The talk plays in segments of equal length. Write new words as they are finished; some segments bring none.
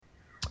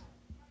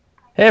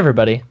Hey,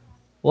 everybody.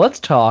 Let's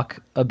talk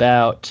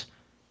about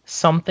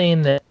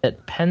something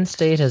that Penn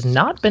State has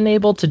not been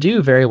able to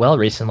do very well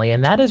recently,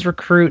 and that is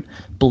recruit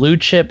blue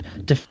chip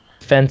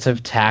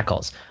defensive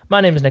tackles. My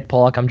name is Nick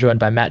Pollock. I'm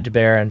joined by Matt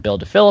DeBear and Bill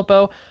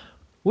DeFilippo.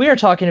 We are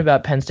talking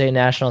about Penn State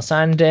National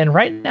Signing Day, and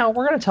right now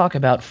we're going to talk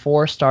about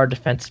four-star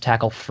defensive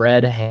tackle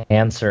Fred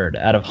Hansard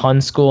out of Hun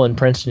School in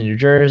Princeton, New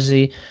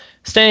Jersey.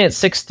 Standing at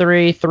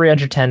 6'3",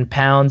 310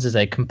 pounds, is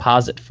a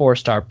composite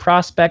four-star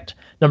prospect,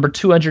 number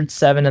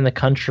 207 in the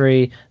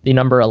country, the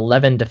number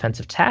 11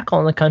 defensive tackle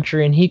in the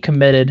country, and he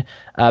committed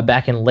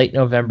back in late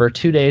November,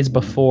 2 days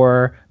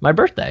before my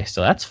birthday,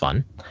 so that's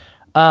fun.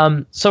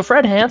 So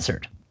Fred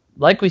Hansard,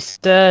 like we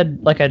said,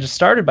 like I just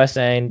started by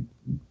saying,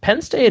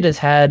 Penn State has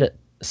had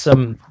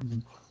some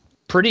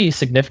pretty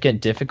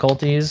significant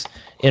difficulties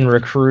in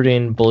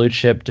recruiting blue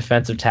chip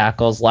defensive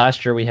tackles.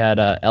 Last year we had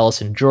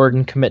Ellison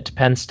Jordan commit to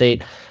Penn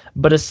State,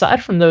 but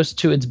aside from those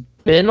two, it's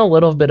been a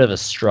little bit of a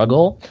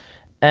struggle,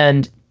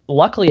 and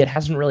luckily it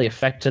hasn't really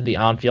affected the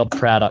on-field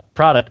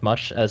product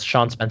much, as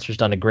Sean Spencer's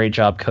done a great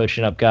job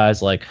coaching up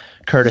guys like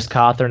Curtis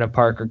Cawthorn and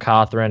Parker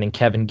Cawthorn and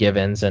Kevin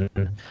Givens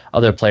and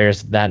other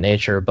players of that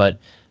nature. But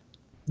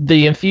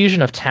the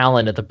infusion of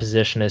talent at the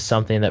position is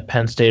something that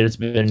Penn State has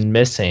been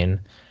missing,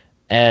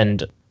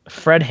 and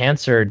Fred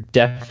Hansard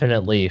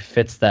definitely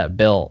fits that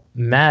bill.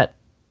 Matt,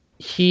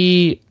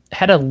 he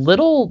had a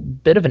little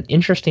bit of an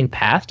interesting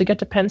path to get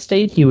to Penn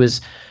State. He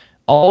was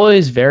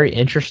always very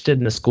interested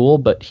in the school,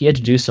 but he had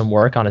to do some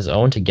work on his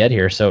own to get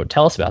here. So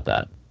tell us about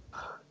that.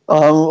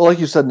 Like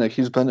you said, Nick,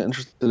 he's been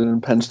interested in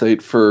Penn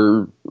State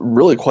for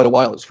really quite a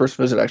while. His first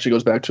visit actually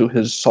goes back to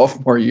his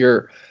sophomore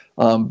year,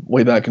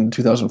 way back in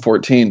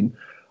 2014,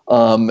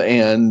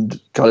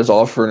 and got his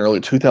offer in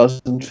early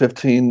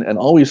 2015, and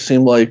always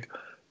seemed like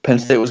Penn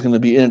State was going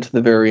to be in it to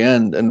the very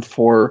end. And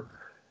for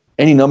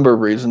any number of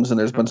reasons, and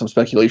there's been some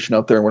speculation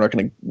out there, and we're not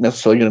going to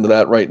necessarily get into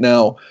that right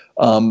now,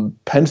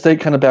 Penn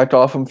State kind of backed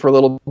off him for a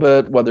little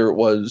bit, whether it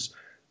was,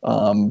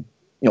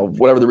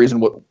 whatever the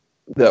reason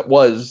that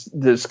was,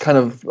 this kind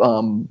of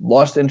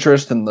lost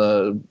interest, and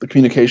the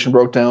communication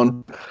broke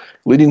down,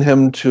 leading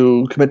him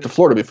to commit to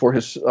Florida before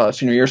his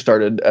senior year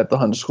started at the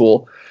Hun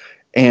School.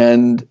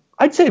 And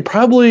I'd say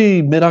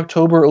probably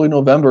mid-October, early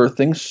November,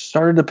 things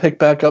started to pick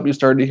back up. You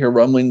started to hear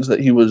rumblings that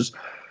he was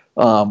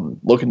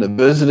looking to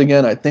visit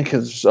again. I think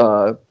his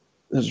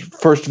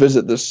first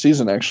visit this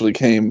season actually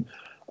came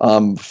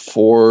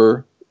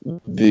for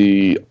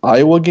the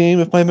Iowa game,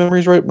 if my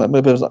memory's right.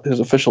 Maybe it was his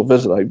official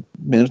visit. I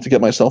managed to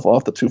get myself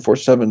off the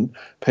 247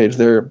 page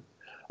there.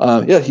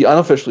 He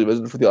unofficially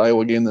visited for the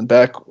Iowa game, then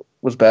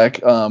was back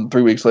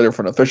 3 weeks later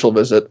for an official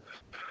visit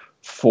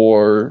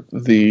for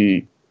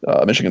the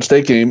Michigan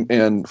State game,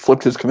 and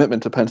flipped his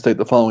commitment to Penn State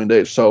the following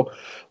day. So,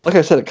 like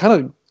I said, it kind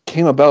of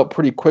came about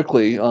pretty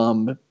quickly.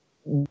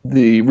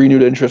 The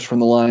renewed interest from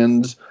the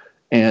Lions,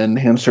 and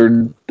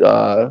Hansard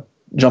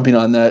jumping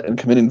on that and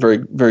committing very,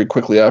 very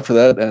quickly after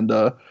that. And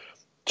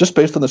just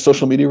based on the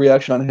social media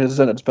reaction on his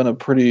end, it's been he's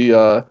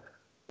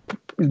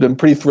been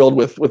pretty thrilled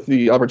with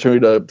the opportunity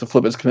to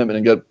flip his commitment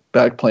and get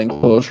back playing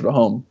closer to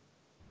home.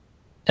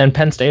 And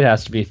Penn State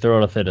has to be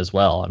thrilled with it as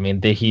well. I mean,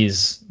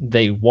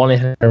 they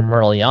wanted him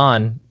early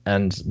on,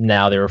 and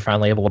now they were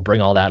finally able to bring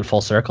all that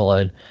full circle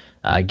and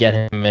get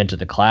him into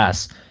the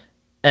class.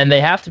 And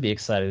they have to be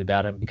excited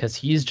about him because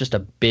he's just a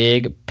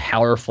big,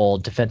 powerful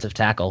defensive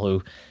tackle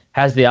who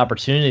has the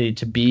opportunity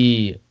to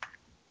be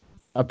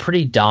a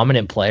pretty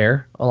dominant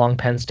player along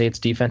Penn State's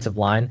defensive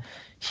line.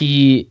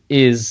 He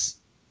is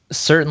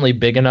certainly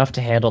big enough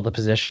to handle the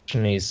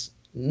position. He's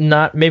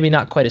maybe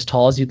not quite as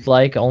tall as you'd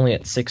like, only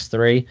at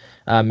 6'3".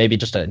 Maybe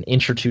just an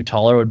inch or two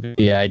taller would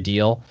be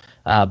ideal.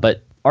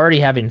 But already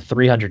having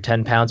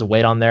 310 pounds of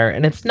weight on there,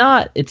 and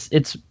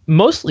it's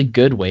mostly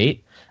good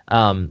weight.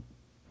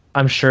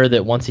 I'm sure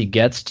that once he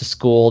gets to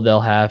school, they'll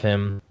have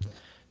him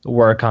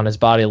work on his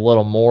body a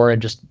little more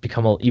and just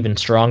become even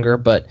stronger.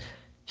 But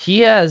he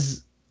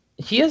has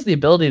the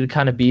ability to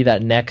kind of be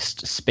that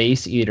next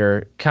space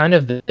eater, kind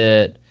of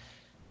that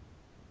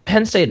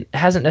Penn State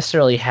hasn't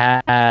necessarily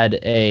had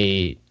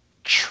a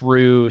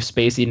true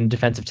space-eating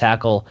defensive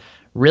tackle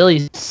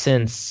really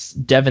since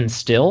Devin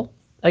Still,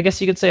 I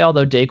guess you could say,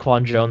 although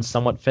Daquan Jones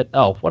somewhat fit.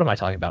 Oh, what am I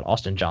talking about?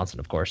 Austin Johnson,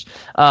 of course.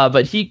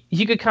 But he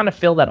could kind of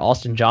fill that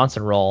Austin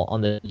Johnson role on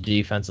the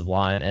defensive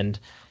line, and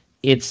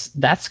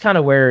that's kind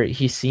of where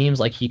he seems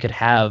like he could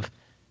have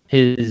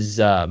his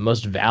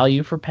most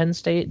value for Penn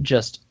State.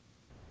 Just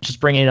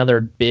bringing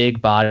another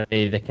big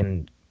body that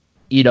can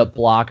eat up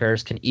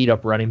blockers, can eat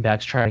up running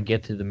backs, trying to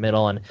get through the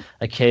middle, and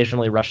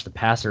occasionally rush the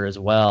passer as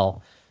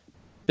well.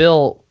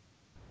 Bill,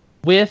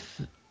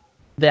 with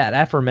that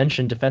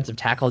aforementioned defensive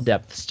tackle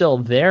depth still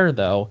there,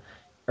 though,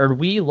 are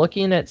we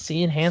looking at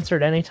seeing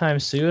Hansard anytime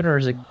soon, or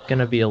is it going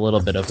to be a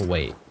little bit of a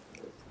wait?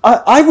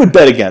 I would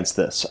bet against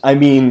this. I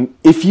mean,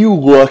 if you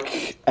look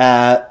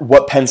at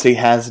what Penn State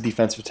has a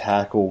defensive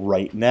tackle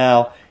right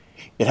now,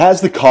 it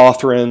has the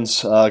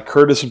Cawthorns,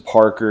 Curtis and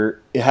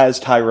Parker. It has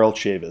Tyrell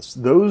Chavis.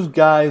 Those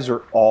guys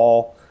are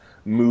all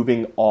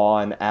moving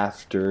on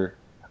after,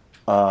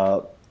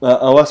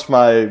 unless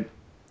my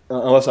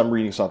unless I'm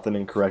reading something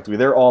incorrectly,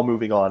 they're all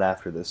moving on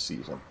after this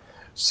season.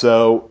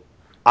 So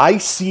I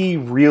see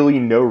really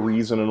no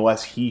reason,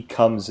 unless he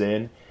comes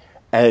in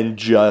and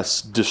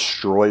just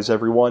destroys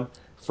everyone,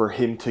 for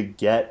him to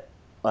get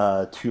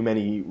too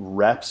many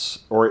reps,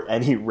 or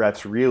any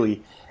reps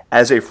really,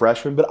 as a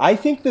freshman. But I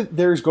think that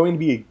there's going to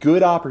be a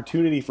good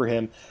opportunity for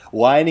him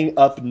lining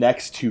up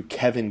next to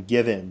Kevin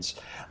Givens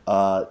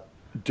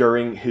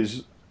during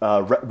his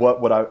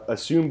what I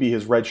assume be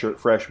his redshirt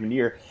freshman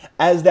year,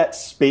 as that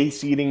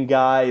space-eating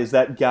guy, as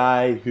that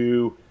guy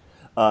who,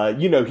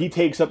 he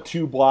takes up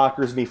 2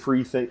 blockers and he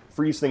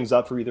frees things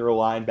up for either a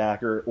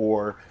linebacker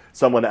or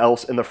someone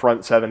else in the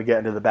front 7 to get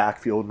into the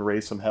backfield and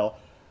raise some hell.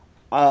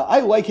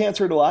 I like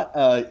Hansard a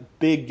lot.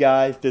 Big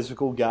guy,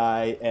 physical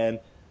guy, and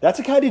that's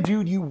the kind of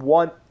dude you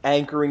want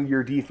anchoring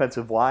your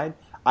defensive line.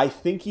 I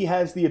think he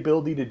has the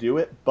ability to do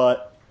it,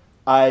 but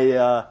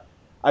I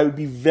would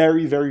be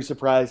very, very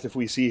surprised if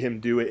we see him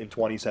do it in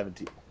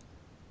 2017.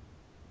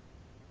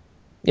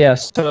 Yeah,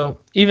 so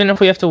even if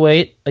we have to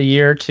wait a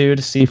year or two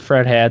to see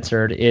Fred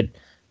Hansard, it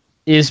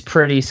is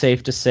pretty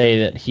safe to say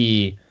that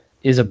he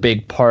is a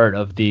big part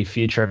of the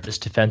future of this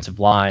defensive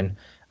line,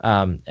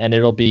 and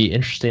it'll be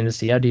interesting to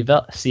see how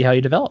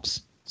he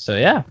develops. So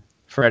yeah,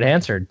 Fred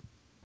Hansard.